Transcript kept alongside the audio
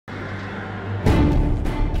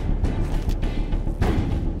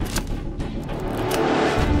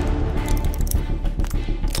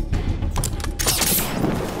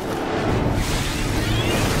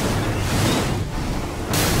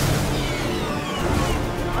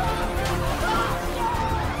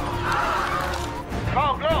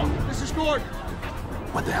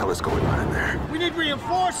is going on in there? We need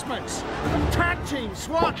reinforcements! Attack team,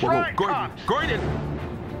 SWAT, riot Gordon!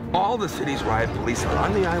 All the city's riot police are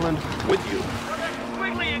on the island with you. They're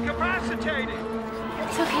completely incapacitated!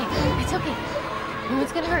 It's okay. It's okay. No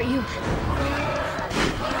one's gonna hurt you.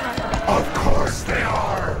 Of course they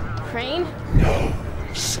are! Crane? No,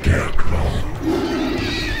 Scarecrow.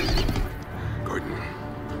 Gordon,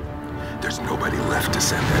 there's nobody left to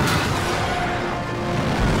send in.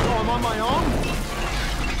 Oh, I'm on my own?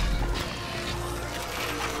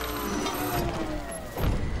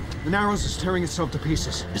 The Narrows is tearing itself to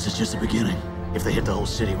pieces. This is just the beginning. If they hit the whole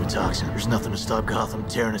city with toxin, there's nothing to stop Gotham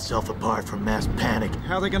tearing itself apart from mass panic.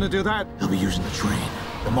 How are they gonna do that? They'll be using the train.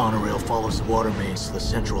 The monorail follows the water mains to the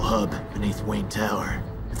central hub beneath Wayne Tower.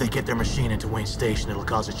 If they get their machine into Wayne Station, it'll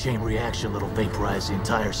cause a chain reaction that'll vaporize the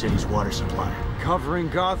entire city's water supply. Covering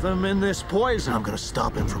Gotham in this poison. I'm gonna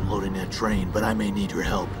stop him from loading that train, but I may need your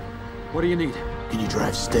help. What do you need? Can you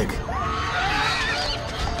drive stick?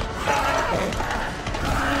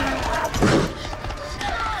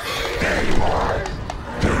 There you are.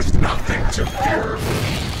 There's nothing to fear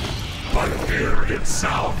but fear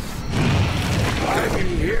itself. I'm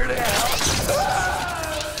here to help.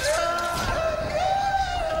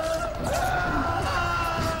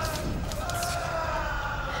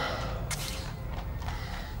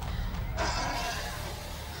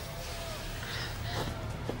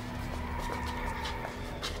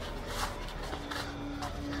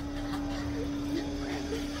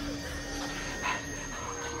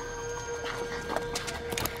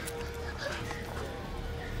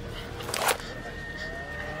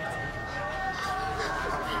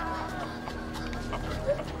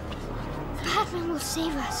 Batman will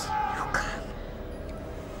save us. He'll come.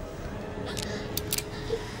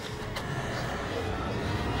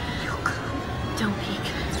 He'll come. Don't peek.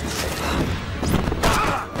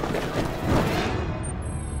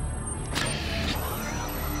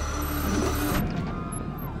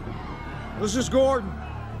 This is Gordon.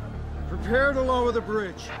 Prepare to lower the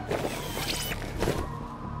bridge.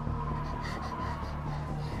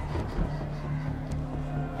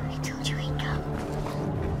 I told you he'd come.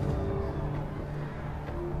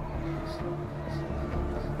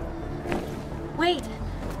 Wait!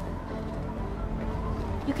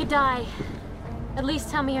 You could die. At least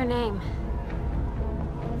tell me your name.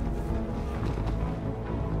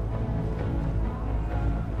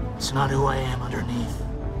 It's not who I am underneath,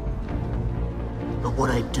 but what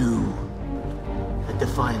I do that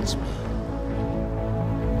defines me.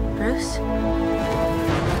 Bruce?